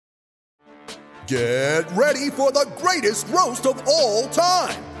Get ready for the greatest roast of all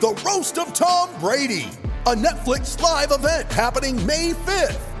time, the Roast of Tom Brady, a Netflix live event happening May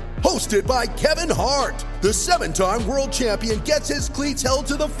 5th. Hosted by Kevin Hart, the 7-time world champion gets his cleats held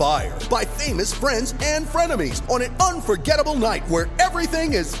to the fire by famous friends and frenemies on an unforgettable night where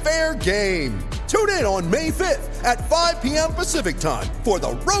everything is fair game. Tune in on May 5th at 5 p.m. Pacific time for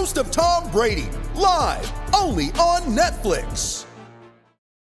the Roast of Tom Brady, live only on Netflix.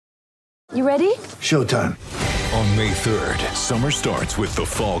 You ready? Showtime. On May 3rd, summer starts with The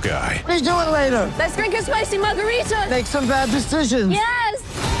Fall Guy. Let's do it later. Let's drink a spicy margarita. Make some bad decisions. Yes!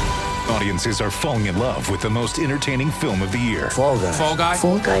 Audiences are falling in love with the most entertaining film of the year. Fall Guy. Fall Guy?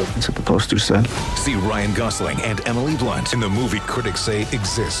 Fall guy. That's what the poster said. See Ryan Gosling and Emily Blunt in the movie critics say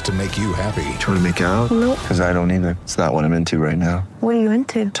exists to make you happy. Trying to make it out? Nope. Because I don't either. It's not what I'm into right now. What are you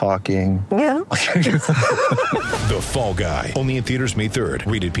into? Talking. Yeah. The Fall Guy. Only in theaters May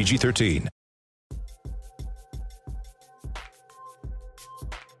 3rd. Rated PG-13.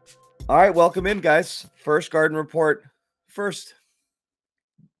 All right, welcome in, guys. First Garden Report. First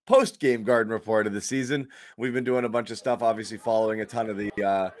post-game Garden Report of the season. We've been doing a bunch of stuff, obviously following a ton of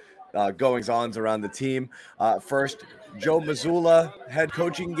the goings-ons around the team. First, Joe Mazzulla head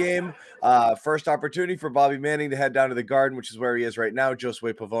coaching game. First opportunity for Bobby Manning to head down to the Garden, which is where he is right now.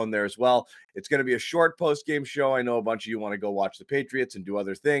 Josue Pavone there as well. It's going to be a short post-game show. I know a bunch of you want to go watch the Patriots and do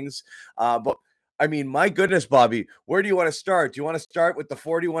other things. But I mean, my goodness, Bobby, where do you want to start? Do you want to start with the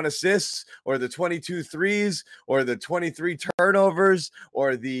 41 assists or the 22 threes or the 23 turnovers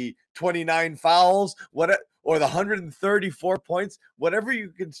or the 29 fouls, or the 134 points? Whatever you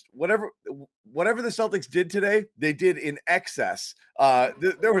can, whatever the Celtics did today, they did in excess.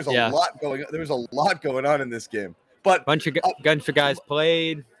 There was a lot going on. There was a lot going on in this game. But bunch of guys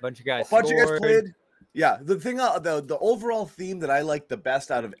played, bunch of guys played. Yeah, the thing, the overall theme that I like the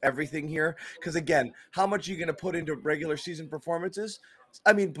best out of everything here, because again, how much are you going to put into regular season performances?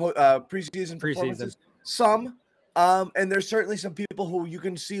 I mean, preseason performances. Some, and there's certainly some people who you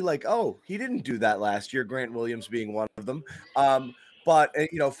can see like, oh, he didn't do that last year. Grant Williams being one of them. But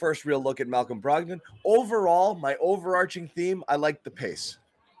first real look at Malcolm Brogdon. Overall, my overarching theme, I like the pace.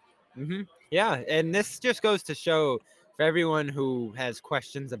 Mm-hmm. Yeah, and this just goes to show, for everyone who has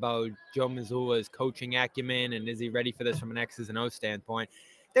questions about Joe Mazzulla's coaching acumen and is he ready for this from an X's and O's standpoint,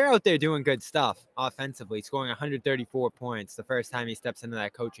 they're out there doing good stuff offensively, scoring 134 points the first time he steps into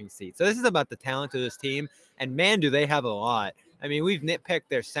that coaching seat. So this is about the talent of this team, and man, do they have a lot. I mean, we've nitpicked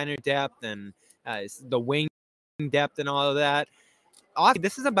their center depth and the wing depth and all of that.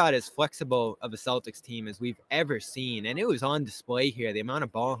 This is about as flexible of a Celtics team as we've ever seen, and it was on display here. The amount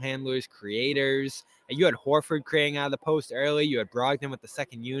of ball handlers, creators. You had Horford creating out of the post early. You had Brogdon with the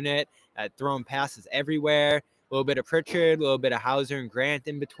second unit, throwing passes everywhere. A little bit of Pritchard, a little bit of Hauser and Grant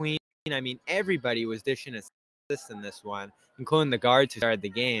in between. I mean, everybody was dishing assists in this one, including the guards who started the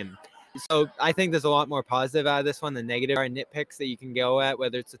game. So I think there's a lot more positive out of this one. The negative are nitpicks that you can go at,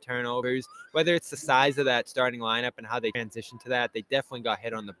 whether it's the turnovers, whether it's the size of that starting lineup and how they transition to that. They definitely got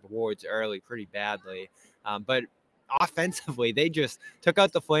hit on the boards early pretty badly. But offensively, they just took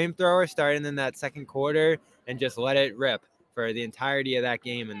out the flamethrower starting in that second quarter and just let it rip for the entirety of that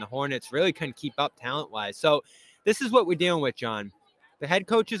game. And the Hornets really couldn't keep up talent-wise. So this is what we're dealing with, John. The head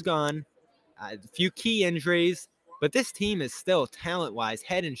coach is gone, a few key injuries. But this team is still talent-wise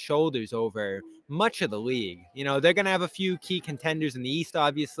head and shoulders over much of the league. You know, they're going to have a few key contenders in the East,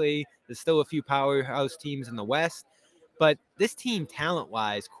 obviously. There's still a few powerhouse teams in the West. But this team,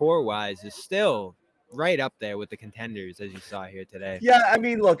 talent-wise, core-wise, is still right up there with the contenders, as you saw here today. Yeah, I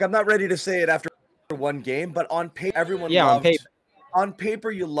mean, look, I'm not ready to say it after one game, but on paper, everyone loved. On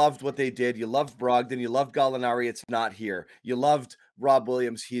paper, you loved what they did. You loved Brogdon. You loved Gallinari. It's not here. You loved Rob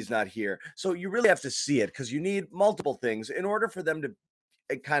Williams. He's not here. So you really have to see it because you need multiple things in order for them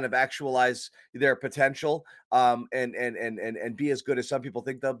to kind of actualize their potential and be as good as some people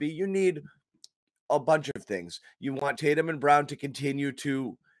think they'll be. You need a bunch of things. You want Tatum and Brown to continue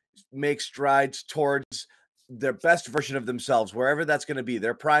to make strides towards their best version of themselves, wherever that's going to be.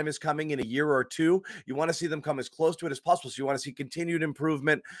 Their prime is coming in a year or two. You want to see them come as close to it as possible. So you want to see continued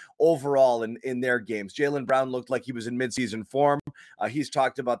improvement overall in their games. Jaylen Brown looked like he was in midseason form. He's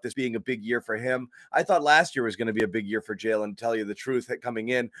talked about this being a big year for him. I thought last year was going to be a big year for Jaylen, to tell you the truth, coming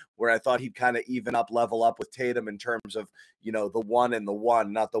in, where I thought he'd kind of even up, level up with Tatum in terms of, the one and the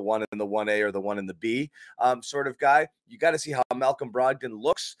one, not the one and the 1A or the one and the B sort of guy. You got to see how Malcolm Brogdon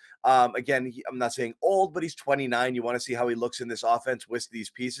looks. Again, I'm not saying old, but he's 29. You want to see how he looks in this offense with these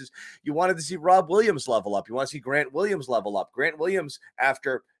pieces. You wanted to see Rob Williams level up. You want to see Grant Williams level up. Grant Williams,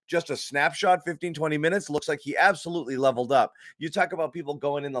 after just a snapshot, 15, 20 minutes, looks like he absolutely leveled up. You talk about people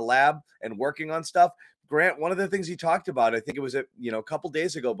going in the lab and working on stuff. Grant, one of the things he talked about, I think it was a couple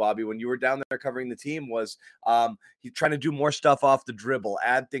days ago, Bobby, when you were down there covering the team, was he's trying to do more stuff off the dribble,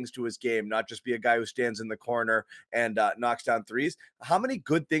 add things to his game, not just be a guy who stands in the corner and knocks down threes. How many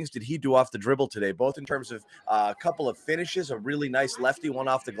good things did he do off the dribble today, both in terms of a couple of finishes, a really nice lefty one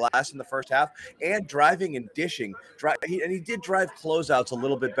off the glass in the first half, and driving and dishing. He did drive closeouts a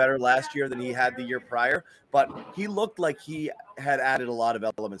little bit better last year than he had the year prior, but he looked like he had added a lot of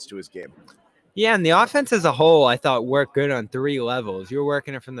elements to his game. Yeah, and the offense as a whole, I thought, worked good on 3 levels. You were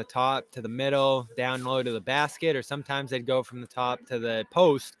working it from the top to the middle, down low to the basket, or sometimes they'd go from the top to the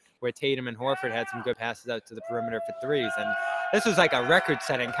post, where Tatum and Horford had some good passes out to the perimeter for threes. And this was like a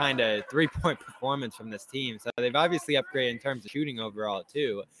record-setting kind of 3-point performance from this team. So they've obviously upgraded in terms of shooting overall,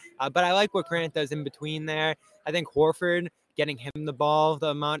 too. But I like what Grant does in between there. I think Horford, getting him the ball, the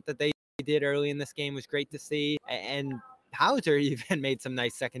amount that they did early in this game was great to see. And Hauser even made some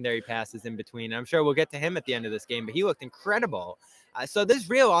nice secondary passes in between. I'm sure we'll get to him at the end of this game, but he looked incredible. So there's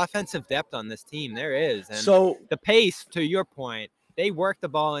real offensive depth on this team. There is. And so the pace, to your point, they worked the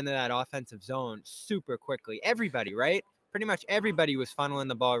ball into that offensive zone super quickly. Everybody, right? Pretty much everybody was funneling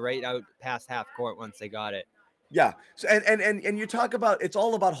the ball right out past half court once they got it. Yeah. So, and you talk about, it's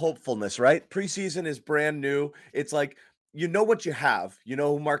all about hopefulness, right? Preseason is brand new. It's like, you know what you have. You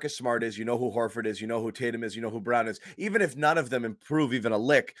know who Marcus Smart is. You know who Horford is. You know who Tatum is. You know who Brown is. Even if none of them improve even a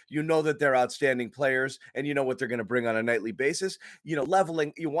lick, you know that they're outstanding players and you know what they're going to bring on a nightly basis.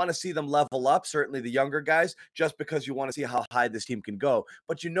 Leveling, you want to see them level up, certainly the younger guys, just because you want to see how high this team can go.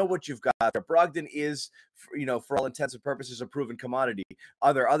 But you know what you've got there. Brogdon is, for all intents and purposes, a proven commodity.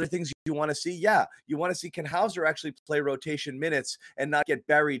 Are there other things you want to see? Yeah. You want to see, can Hauser actually play rotation minutes and not get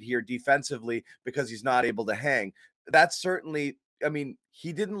buried here defensively because he's not able to hang? That's certainly,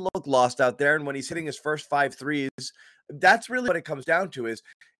 he didn't look lost out there. And when he's hitting his first 5 threes, that's really what it comes down to, is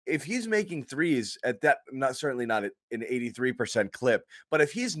if he's making threes at that, certainly not at an 83% clip, but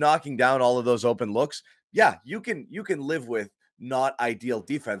if he's knocking down all of those open looks, yeah, you can live with not ideal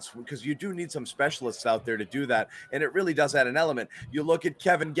defense, because you do need some specialists out there to do that. And it really does add an element. You look at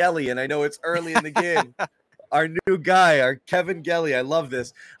Kevin Gelly, and I know it's early in the game. Our new guy, our Kevin Gelly. I love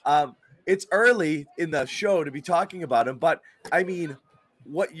this. It's early in the show to be talking about him, but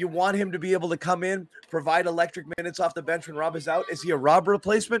what you want him to be able to come in, provide electric minutes off the bench when Rob is out. Is he a Rob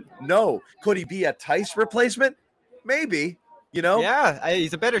replacement? No. Could he be a Tice replacement? Maybe, Yeah,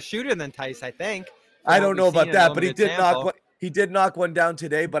 he's a better shooter than Tice, I think. I don't know about that, but he did knock one down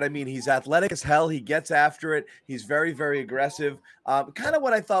today, but he's athletic as hell. He gets after it. He's very, very aggressive. Kind of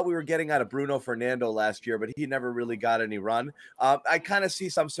what I thought we were getting out of Bruno Fernando last year, but he never really got any run. I kind of see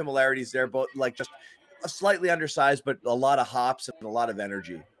some similarities there, both like just a slightly undersized, but a lot of hops and a lot of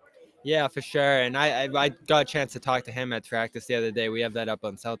energy. Yeah, for sure. And I got a chance to talk to him at practice the other day. We have that up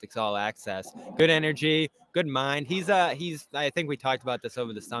on Celtics All Access. Good energy, good mind. He's I think we talked about this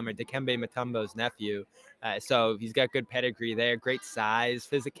over the summer, Dikembe Mutombo's nephew. So he's got good pedigree there, great size,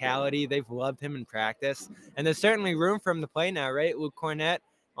 physicality. They've loved him in practice. And there's certainly room for him to play now, right? Luke Cornett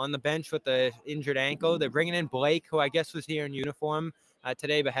on the bench with the injured ankle. They're bringing in Blake, who I guess was here in uniform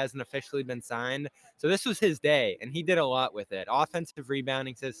today, but hasn't officially been signed. So this was his day, and he did a lot with it. Offensive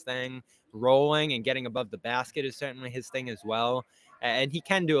rebounding's his thing. Rolling and getting above the basket is certainly his thing as well. And he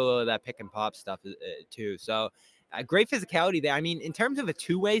can do a little of that pick and pop stuff too. So great physicality there. In terms of a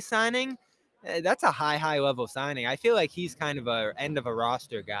two-way signing, that's a high level signing. I feel like he's kind of a end of a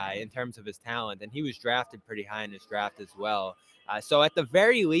roster guy in terms of his talent, and he was drafted pretty high in his draft as well. So at the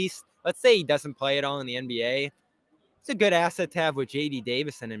very least, let's say he doesn't play at all in the NBA. It's a good asset to have with J.D.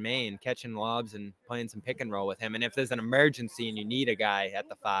 Davison in Maine, catching lobs and playing some pick and roll with him. And if there's an emergency and you need a guy at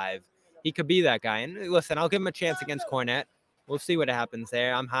the 5, he could be that guy. And listen, I'll give him a chance against Cornett. We'll see what happens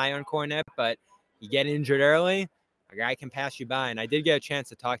there. I'm high on Cornett, but you get injured early, a guy can pass you by. And I did get a chance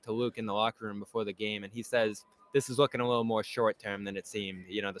to talk to Luke in the locker room before the game, and he says this is looking a little more short-term than it seemed.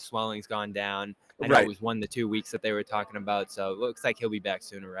 The swelling's gone down. I know it was 1 to 2 weeks that they were talking about, so it looks like he'll be back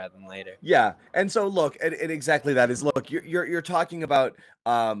sooner rather than later. Yeah, and so look, and exactly that is, look, you're talking about,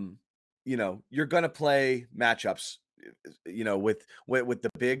 you're going to play matchups, with the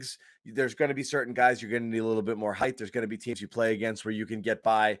bigs. There's going to be certain guys you're going to need a little bit more height. There's going to be teams you play against where you can get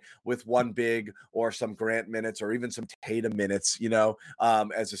by with one big or some Grant minutes or even some Tatum minutes,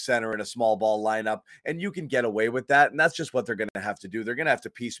 as a center in a small ball lineup, and you can get away with that. And that's just what they're going to have to do. They're going to have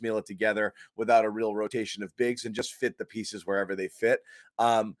to piecemeal it together without a real rotation of bigs and just fit the pieces wherever they fit.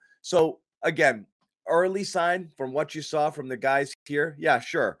 So again, early sign from what you saw from the guys here. Yeah,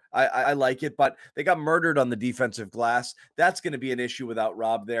 sure. I like it, but they got murdered on the defensive glass. That's going to be an issue without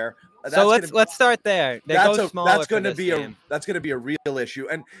Rob there. So let's start there. That's going to be a real issue.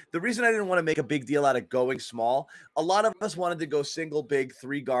 And the reason I didn't want to make a big deal out of going small, a lot of us wanted to go single big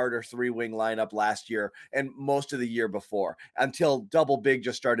 3-guard or 3-wing lineup last year and most of the year before, until double big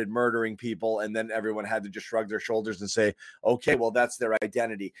just started murdering people, and then everyone had to just shrug their shoulders and say, okay, well, that's their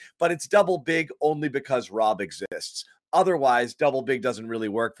identity. But it's double big only because Rob exists. Otherwise, double big doesn't really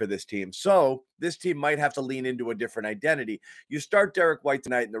work for this team. So this team might have to lean into a different identity. You start Derek White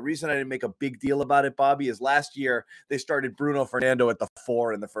tonight, and the reason I didn't make a big deal about it, Bobby, is last year they started Bruno Fernando at the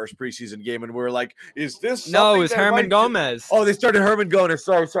 4 in the first preseason game, and we were like, is this something? No, it was Herman Gomez. Oh, they started Herman Gomez.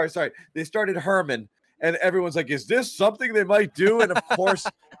 Sorry. They started Herman, and everyone's like, is this something they might do? And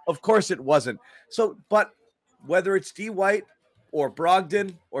of course it wasn't. So, but whether it's D. White or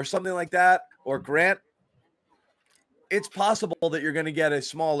Brogdon or something like that, or Grant, it's possible that you're going to get a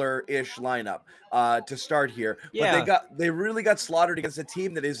smaller-ish lineup to start here. Yeah. But they really got slaughtered against a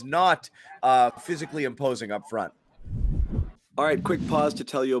team that is not physically imposing up front. All right, quick pause to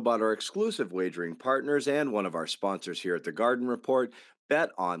tell you about our exclusive wagering partners and one of our sponsors here at the Garden Report,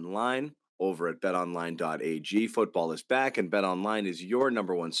 Bet Online. Over at betonline.ag, football is back, and BetOnline is your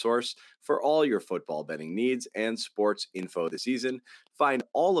number one source for all your football betting needs and sports info this season. Find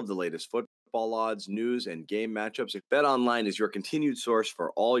all of the latest football odds, news, and game matchups. BetOnline is your continued source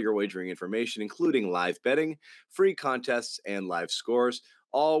for all your wagering information, including live betting, free contests, and live scores.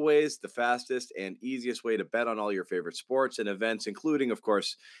 Always the fastest and easiest way to bet on all your favorite sports and events, including, of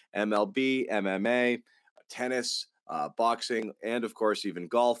course, MLB, MMA, tennis, boxing, and of course, even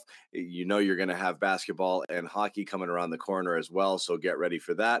golf. You know you're going to have basketball and hockey coming around the corner as well, so get ready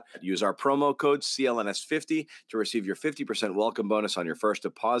for that. Use our promo code CLNS50 to receive your 50% welcome bonus on your first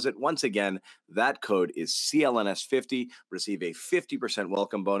deposit. Once again, that code is CLNS50. Receive a 50%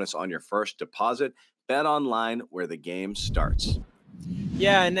 welcome bonus on your first deposit. Bet online, where the game starts.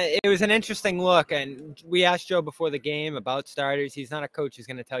 Yeah, and it was an interesting look, and we asked Joe before the game about starters. He's not a coach who's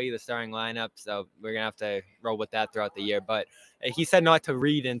going to tell you the starting lineup, so we're going to have to roll with that throughout the year. But he said not to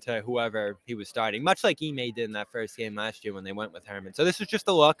read into whoever he was starting, much like Ime did in that first game last year when they went with Herman. So this was just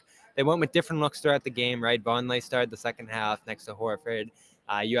a look. They went with different looks throughout the game, right? Vonleh started the second half next to Horford.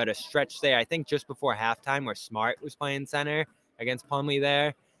 You had a stretch there, I think, just before halftime where Smart was playing center against Plumlee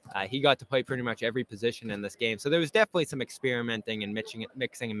there. He got to play pretty much every position in this game. So there was definitely some experimenting and mixing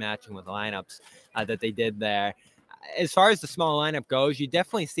and matching with lineups that they did there. As far as the small lineup goes, you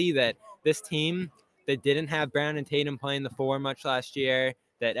definitely see that this team that didn't have Brown and Tatum playing the 4 much last year,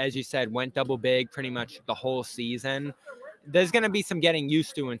 that, as you said, went double big pretty much the whole season, there's going to be some getting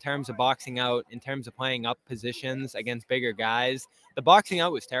used to in terms of boxing out, in terms of playing up positions against bigger guys. The boxing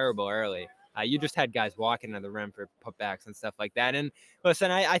out was terrible early. You just had guys walking to the rim for putbacks and stuff like that. And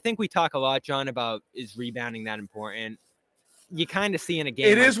listen, I think we talk a lot, John, about is rebounding that important. You kind of see in a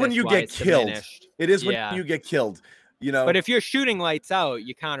game. It is when you get killed. It is when you get killed. You know. But if you're shooting lights out,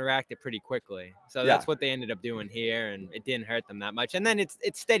 you counteract it pretty quickly. So that's what they ended up doing here, and it didn't hurt them that much. And then it's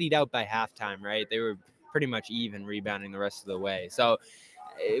steadied out by halftime, right? They were pretty much even rebounding the rest of the way. So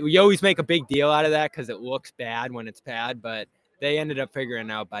we always make a big deal out of that because it looks bad when it's bad, but they ended up figuring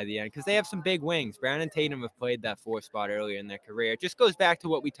out by the end because they have some big wings. Brown and Tatum have played that 4 spot earlier in their career. It just goes back to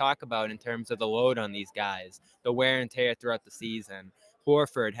what we talk about in terms of the load on these guys, the wear and tear throughout the season.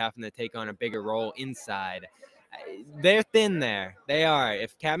 Horford having to take on a bigger role inside. They're thin there. They are.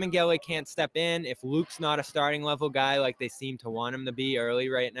 If Kabengele can't step in, if Luke's not a starting level guy like they seem to want him to be early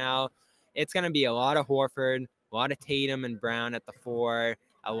right now, it's going to be a lot of Horford, a lot of Tatum and Brown at the 4,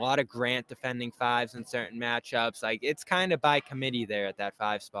 a lot of Grant defending 5s in certain matchups. Like, it's kind of by committee there at that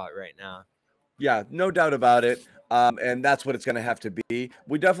 5 spot right now. Yeah, no doubt about it. And that's what it's going to have to be.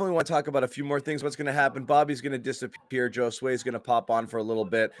 We definitely want to talk about a few more things. What's going to happen? Bobby's going to disappear. Joe Sway's going to pop on for a little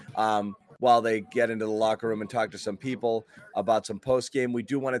bit while they get into the locker room and talk to some people about some post game. We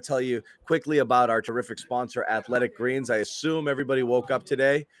do want to tell you quickly about our terrific sponsor, Athletic Greens. I assume everybody woke up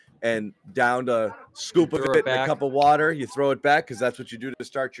today and downed a scoop of it in a cup of water. You throw it back because that's what you do to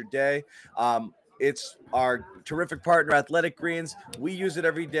start your day. It's our terrific partner, Athletic Greens. We use it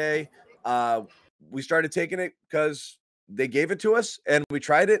every day. We started taking it because they gave it to us and we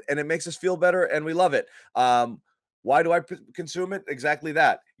tried it and it makes us feel better and we love it. Why do I consume it? Exactly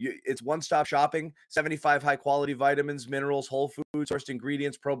that. It's one-stop shopping, 75 high-quality vitamins, minerals, whole food sourced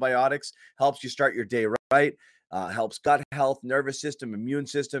ingredients, probiotics, helps you start your day right. Helps gut health, nervous system, immune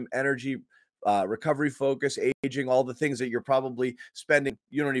system, energy, recovery focus, aging, all the things that you're probably spending,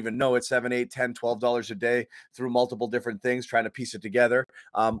 you don't even know it, $7, $8, $10, $12 a day through multiple different things, trying to piece it together.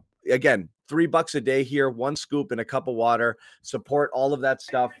 again, $3 a day here, 1 scoop and a cup of water. Support all of that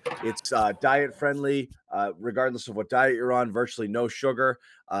stuff. It's diet friendly, regardless of what diet you're on, virtually no sugar,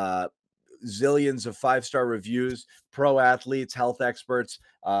 zillions of 5-star reviews, pro athletes, health experts,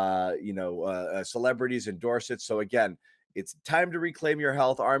 celebrities endorse it. So again, it's time to reclaim your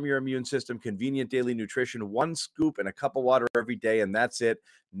health, arm your immune system, convenient daily nutrition, 1 scoop and a cup of water every day, and that's it.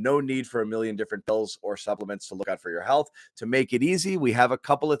 No need for a million different pills or supplements to look out for your health. To make it easy, we have a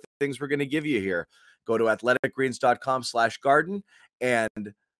couple of things we're going to give you here. Go to athleticgreens.com/garden,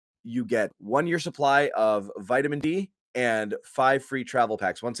 and you get 1 year supply of vitamin D and 5 free travel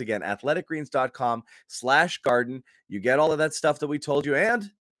packs. Once again, athleticgreens.com/garden. You get all of that stuff that we told you,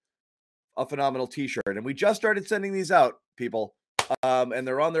 and a phenomenal t-shirt. And we just started sending these out, people, and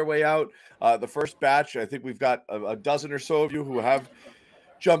they're on their way out. The first batch, I think we've got a dozen or so of you who have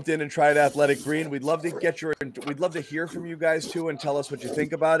jumped in and tried Athletic Green. We'd love to hear from you guys too and tell us what you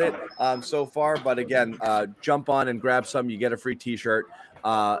think about it so far. But again, jump on and grab some. You get a free t-shirt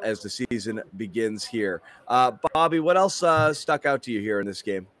as the season begins here. Bobby, what else stuck out to you here in this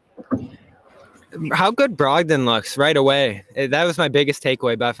game? How good Brogdon looks right away. That was my biggest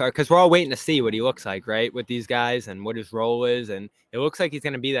takeaway by far, because we're all waiting to see what he looks like, right, with these guys and what his role is. And it looks like he's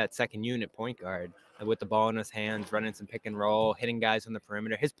going to be that second unit point guard with the ball in his hands, running some pick and roll, hitting guys on the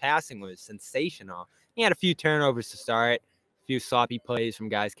perimeter. His passing was sensational. He had a few turnovers to start, a few sloppy plays from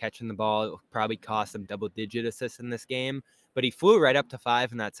guys catching the ball. It probably cost him double-digit assists in this game. But he flew right up to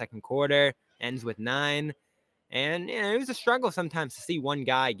 5 in that second quarter, ends with 9. And it was a struggle sometimes to see one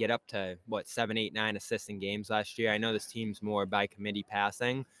guy get up to 7, 8, 9 assists in games last year. I know this team's more by committee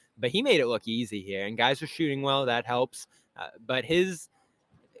passing, but he made it look easy here. And guys were shooting well, that helps. But his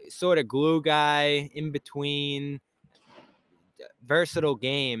sort of glue guy in between versatile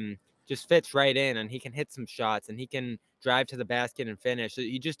game just fits right in, and he can hit some shots and he can drive to the basket and finish. So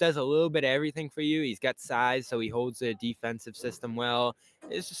he just does a little bit of everything for you. He's got size, so he holds the defensive system well.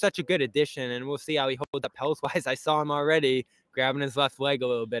 It's just such a good addition, and we'll see how he holds up health-wise. I saw him already grabbing his left leg a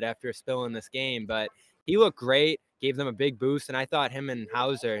little bit after a spill in this game, but he looked great, gave them a big boost, and I thought him and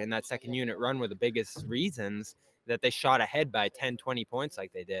Hauser in that second unit run were the biggest reasons that they shot ahead by 10, 20 points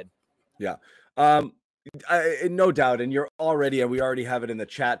like they did. Yeah. No doubt, and we already have it in the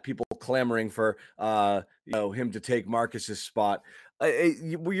chat. People clamoring for him to take Marcus's spot.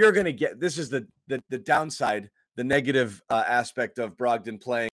 You're going to get this is the downside, the negative aspect of Brogdon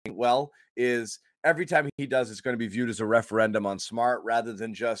playing well is every time he does, it's going to be viewed as a referendum on Smart rather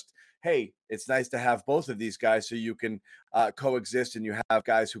than just, hey, it's nice to have both of these guys so you can coexist and you have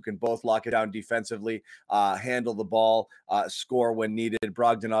guys who can both lock it down defensively, handle the ball, score when needed.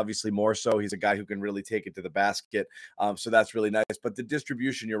 Brogdon, obviously more so. He's a guy who can really take it to the basket. So that's really nice. But the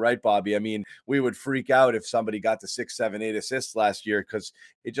distribution, you're right, Bobby. I mean, we would freak out if somebody got to 6, 7, 8 assists last year because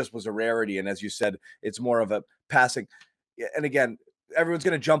it just was a rarity. And as you said, it's more of a passing. And again, everyone's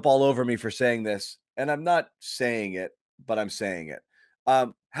going to jump all over me for saying this. And I'm not saying it, but I'm saying it.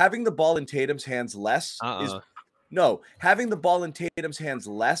 Having the ball in Tatum's hands less having the ball in Tatum's hands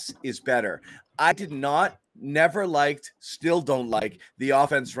less is better. I never liked, still don't like the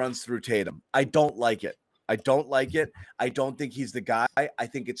offense runs through Tatum. I don't like it. I don't think he's the guy. I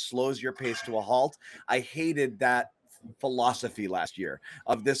think it slows your pace to a halt. I hated that philosophy last year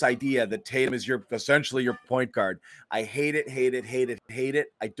of this idea that Tatum is essentially your point guard. I hate it.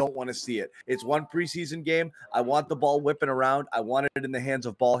 I don't want to see it. It's one preseason game. I want the ball whipping around. I want it in the hands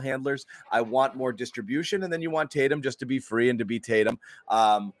of ball handlers. I want more distribution. And then you want Tatum just to be free and to be Tatum,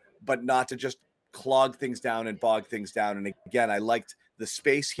 but not to just clog things down and bog things down. And again, I liked the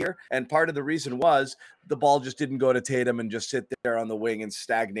space here. And part of the reason was the ball just didn't go to Tatum and just sit there on the wing and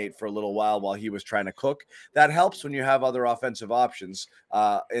stagnate for a little while he was trying to cook. That helps when you have other offensive options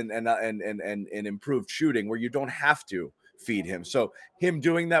and improved shooting where you don't have to feed him. So him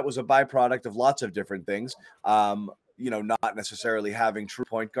doing that was a byproduct of lots of different things. Not necessarily having true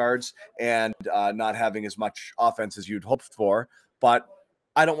point guards and not having as much offense as you'd hoped for, but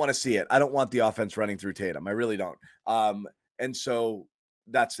I don't want to see it. I don't want the offense running through Tatum. I really don't. And so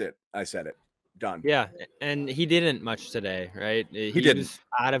that's it. I said it. Done. Yeah, and he didn't much today, right? He didn't. Was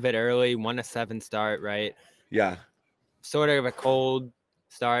out of it early, 1-7 start, right? Yeah. Sort of a cold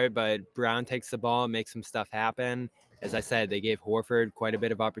start, but Brown takes the ball and makes some stuff happen. As I said, they gave Horford quite a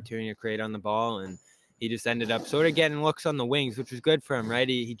bit of opportunity to create on the ball, and he just ended up sort of getting looks on the wings, which was good for him, right?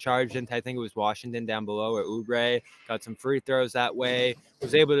 He charged into, I think it was Washington down below, or Oubre, got some free throws that way,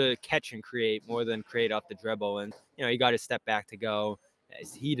 was able to catch and create more than create off the dribble. And, he got his step back to go.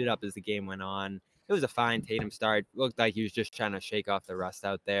 Heated up as the game went on. it was a fine Tatum start. Looked like he was just trying to shake off the rust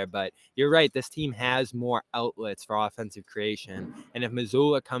out there. But you're right, this team has more outlets for offensive creation. And if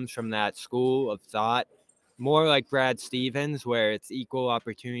Mazzulla comes from that school of thought, more like Brad Stevens, where it's equal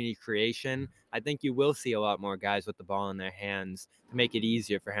opportunity creation, I think you will see a lot more guys with the ball in their hands to make it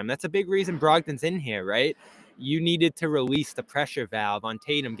easier for him. That's a big reason Brogdon's in here, right? You needed to release the pressure valve on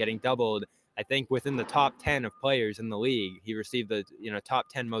Tatum getting doubled. I think within the top 10 of players in the league, he received the top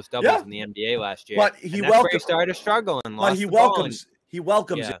 10 most doubles in the NBA last year. But where he started struggling. But he welcomes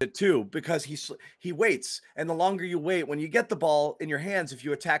it too, because he waits, and the longer you wait, when you get the ball in your hands, if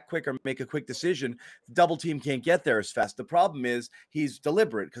you attack quick or make a quick decision, the double team can't get there as fast. The problem is he's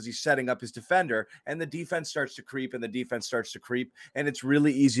deliberate because he's setting up his defender, and the defense starts to creep, and it's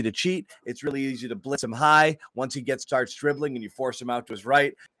really easy to cheat. It's really easy to blitz him high once he starts dribbling, and you force him out to his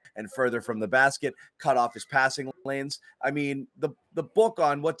right and further from the basket, cut off his passing lanes. I mean, the book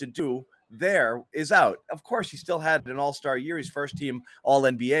on what to do there is out. Of course, he still had an all-star year. He's first team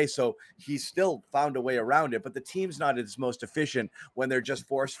all-NBA, so he's still found a way around it, but the team's not at its most efficient when they're just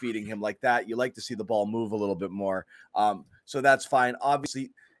force-feeding him like that. You like to see the ball move a little bit more. So that's fine.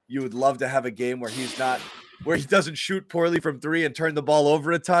 Obviously, you would love to have a game where he doesn't shoot poorly from three and turn the ball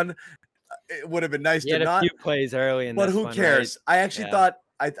over a ton. It would have been nice to not. A few plays early in but this who one, cares? Right?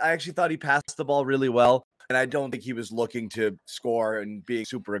 I actually thought he passed the ball really well. And I don't think he was looking to score and being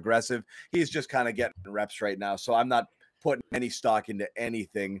super aggressive. He's just kind of getting reps right now. So I'm not putting any stock into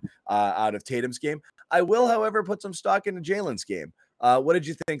anything out of Tatum's game. I will, however, put some stock into Jalen's game. What did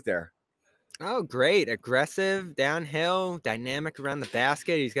you think there? Oh, great. Aggressive, downhill, dynamic around the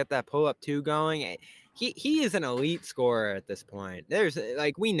basket. He's got that pull-up two going. He is an elite scorer at this point.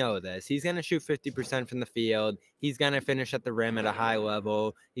 We know this. He's going to shoot 50% from the field. He's going to finish at the rim at a high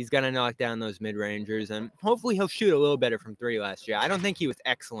level. He's going to knock down those mid-rangers, and hopefully he'll shoot a little better from three last year. I don't think he was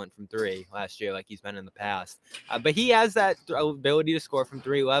excellent from three last year like he's been in the past, but he has that ability to score from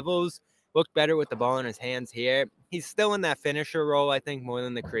three levels. Looked better with the ball in his hands here. He's still in that finisher role, I think, more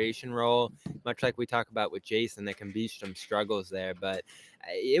than the creation role, much like we talk about with Jason. There can be some struggles there, but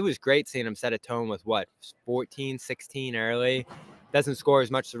it was great seeing him set a tone with 14, 16 early. Doesn't score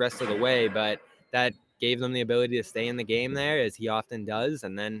as much the rest of the way, but that gave them the ability to stay in the game there, as he often does,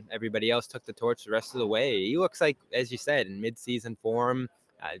 and then everybody else took the torch the rest of the way. He looks like, as you said, in mid-season form,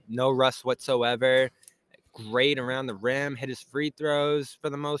 no rust whatsoever, great around the rim, hit his free throws for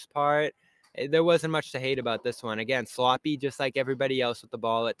the most part. There wasn't much to hate about this one. Again, sloppy, just like everybody else with the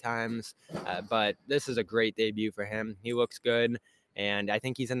ball at times, but this is a great debut for him. He looks good. And I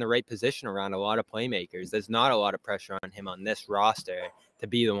think he's in the right position around a lot of playmakers. There's not a lot of pressure on him on this roster to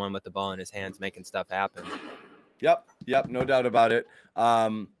be the one with the ball in his hands making stuff happen. Yep, no doubt about it.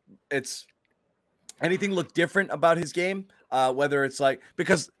 It's anything look different about his game? Whether it's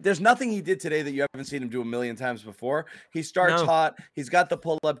because there's nothing he did today that you haven't seen him do a million times before. He starts hot. He's got the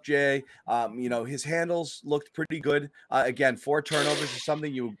pull-up J. His handles looked pretty good. Again, 4 turnovers is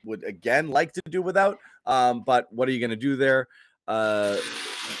something you would, again, like to do without. But what are you going to do there?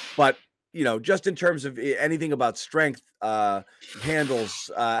 But just in terms of anything about strength,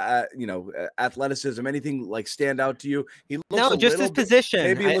 handles, athleticism, anything stand out to you? He looks his position.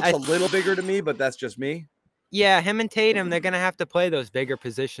 Maybe he looks a little bigger to me, but that's just me. Yeah, him and Tatum, they're gonna have to play those bigger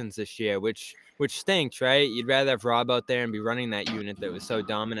positions this year, which stinks, right? You'd rather have Rob out there and be running that unit that was so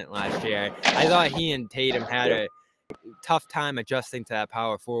dominant last year. I thought he and Tatum had a tough time adjusting to that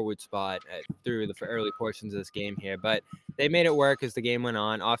power forward spot through the early portions of this game here, but they made it work as the game went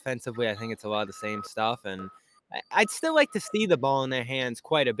on. Offensively, I think it's a lot of the same stuff, and I'd still like to see the ball in their hands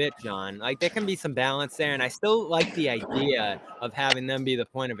quite a bit, John. There can be some balance there, and I still like the idea of having them be the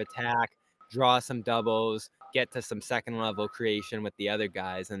point of attack, draw some doubles, get to some second level creation with the other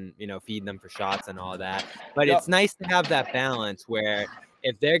guys, and feed them for shots and all that. But It's nice to have that balance where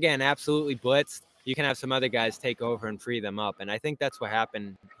if they're getting absolutely blitzed, you can have some other guys take over and free them up. And I think that's what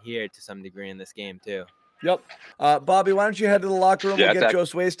happened here to some degree in this game too. Yep. Bobby, why don't you head to the locker room? We'll get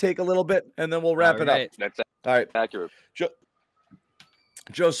Josue's take a little bit, and then we'll wrap it up. That's all right. Accurate.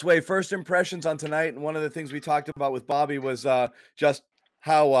 Josue, first impressions on tonight, and one of the things we talked about with Bobby was just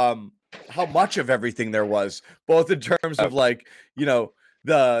how much of everything there was, both in terms of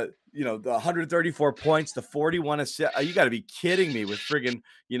the 134 points, the 41 assists. You got to be kidding me with friggin'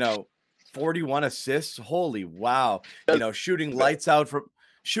 41 assists. Holy wow! Shooting lights out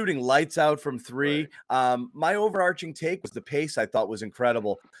from three. My overarching take was the pace. I thought was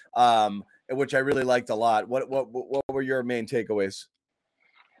incredible, which I really liked a lot. What were your main takeaways?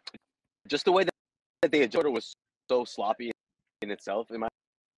 Just the way that they adjusted was so sloppy in itself, in my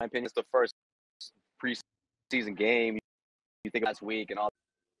opinion. It's the first preseason game. You think last week and all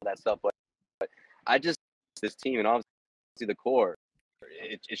that stuff, but this team and obviously the core,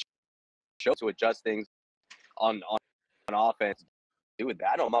 it shows to adjust things on offense. Do with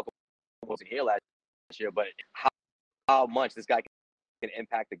that. I know Malcolm wasn't here last year, but how much this guy can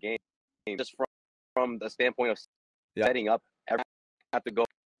impact the game just from the standpoint of setting up. Every have to go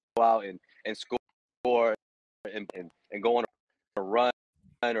out and score and go on a run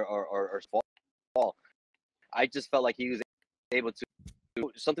or fall. I just felt like he was able to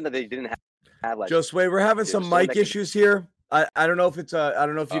do something that they didn't have last year. Josue, we're having some mic issues here. I don't know if it's I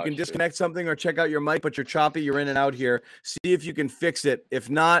don't know if you can disconnect something or check out your mic, but you're choppy. You're in and out here. See if you can fix it. If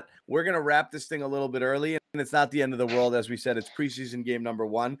not, we're going to wrap this thing a little bit early, and it's not the end of the world. As we said, it's preseason game number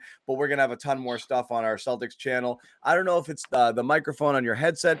 1, but we're going to have a ton more stuff on our Celtics channel. I don't know if it's the microphone on your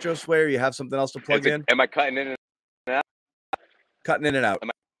headset, Josue, or you have something else to plug in. Am I cutting in and out? Cutting in and out. Am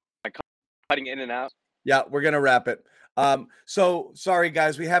I cutting in and out? Yeah, we're going to wrap it. So sorry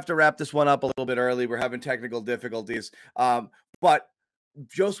guys, we have to wrap this one up a little bit early. We're having technical difficulties. But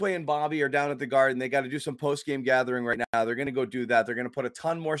Josue and Bobby are down at the Garden. They got to do some post-game gathering right now. They're going to go do that. They're going to put a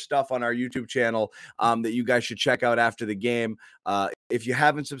ton more stuff on our YouTube channel that you guys should check out after the game. If you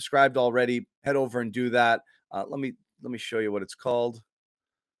haven't subscribed already, head over and do that. Let me show you what it's called.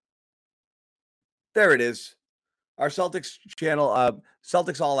 There it is. Our Celtics channel,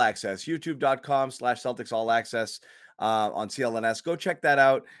 Celtics All Access, youtube.com/Celtics All Access on CLNS. Go check that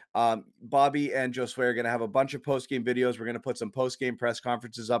out. Bobby and Josue are going to have a bunch of post-game videos. We're going to put some post-game press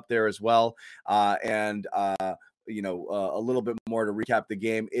conferences up there as well. And a little bit more to recap the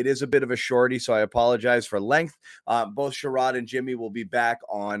game. It is a bit of a shorty, so I apologize for length. Both Sherrod and Jimmy will be back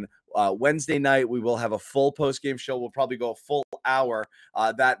on Wednesday night. We will have a full post-game show. We'll probably go a full hour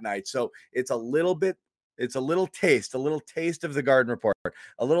that night. So it's a little taste of the Garden Report,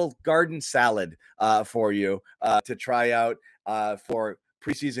 a little garden salad for you to try out for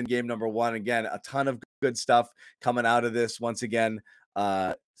preseason game number 1. Again, a ton of good stuff coming out of this. Once again,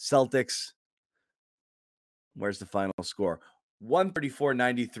 Celtics, where's the final score?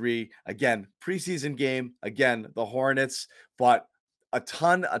 134-93. Again, preseason game. Again, the Hornets, but a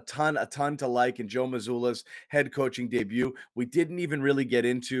ton to like in Joe Mazzulla's head coaching debut. We didn't even really get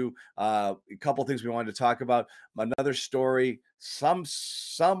into a couple things we wanted to talk about. Another story, some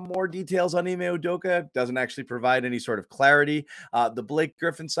more details on Ime Udoka. Doesn't actually provide any sort of clarity. The Blake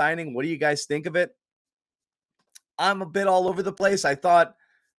Griffin signing, what do you guys think of it? I'm a bit all over the place. I thought,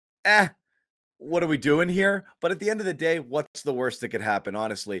 what are we doing here? But at the end of the day, what's the worst that could happen,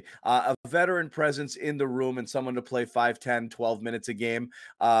 honestly? A veteran presence in the room and someone to play 5, 10, 12 minutes a game.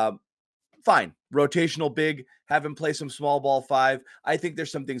 Fine. Rotational big, have him play some small ball 5. I think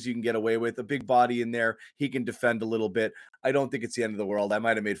there's some things you can get away with. A big body in there. He can defend a little bit. I don't think it's the end of the world. I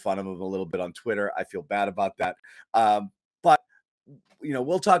might have made fun of him a little bit on Twitter. I feel bad about that. But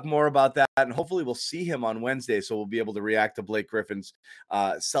we'll talk more about that, and hopefully we'll see him on Wednesday, so we'll be able to react to Blake Griffin's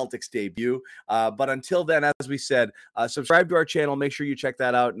Celtics debut. But until then, as we said, subscribe to our channel. Make sure you check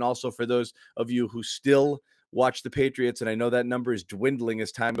that out. And also for those of you who still watch the Patriots, and I know that number is dwindling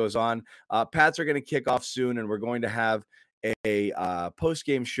as time goes on, Pats are going to kick off soon, and we're going to have a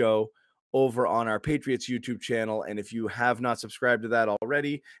post-game show over on our Patriots YouTube channel. And if you have not subscribed to that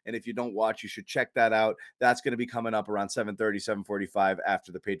already, and if you don't watch, you should check that out. That's going to be coming up around 7:30, 7:45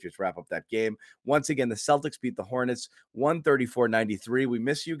 after the Patriots wrap up that game. Once again, the Celtics beat the Hornets 134-93. We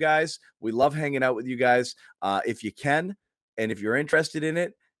miss you guys. We love hanging out with you guys. If you can, and if you're interested in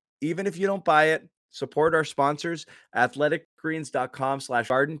it, even if you don't buy it, support our sponsors,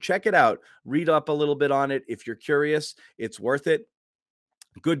 athleticgreens.com/garden. Check it out. Read up a little bit on it. If you're curious, it's worth it.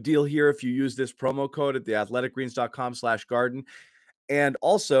 Good deal here if you use this promo code at the athleticgreens.com/garden. And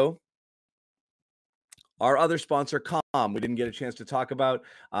also our other sponsor, Calm. We didn't get a chance to talk about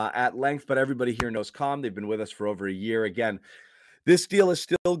at length, but everybody here knows Calm. They've been with us for over a year. Again, this deal is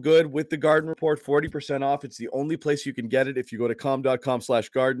still good with the Garden Report, 40% off. It's the only place you can get it if you go to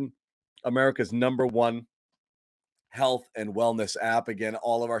calm.com/garden, America's #1 health and wellness app. Again,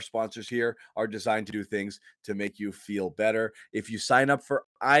 all of our sponsors here are designed to do things to make you feel better. If you sign up for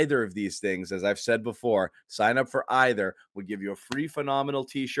either of these things, as I've said before, sign up for either. We'll give you a free Phenomenal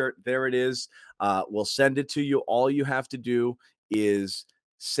t-shirt. There it is. We'll send it to you. All you have to do is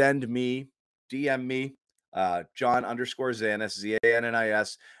send me, DM me, John_Zannis,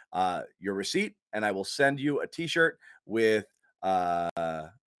 Zannis, your receipt, and I will send you a t-shirt with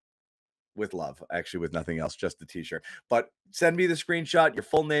love, actually, with nothing else, just the t-shirt. But send me the screenshot, your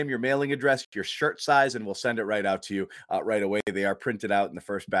full name, your mailing address, your shirt size, and we'll send it right out to you right away. They are printed out, and the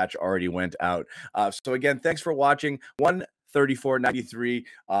first batch already went out. So again, thanks for watching. One 34-93.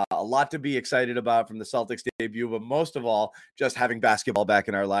 A lot to be excited about from the Celtics debut, but most of all, just having basketball back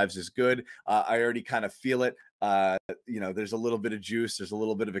in our lives is good. I already kind of feel it. There's a little bit of juice. There's a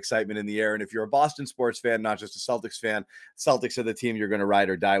little bit of excitement in the air. And if you're a Boston sports fan, not just a Celtics fan, Celtics are the team you're going to ride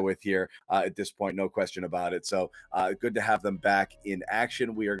or die with here at this point. No question about it. So good to have them back in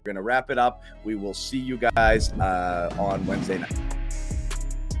action. We are going to wrap it up. We will see you guys on Wednesday night.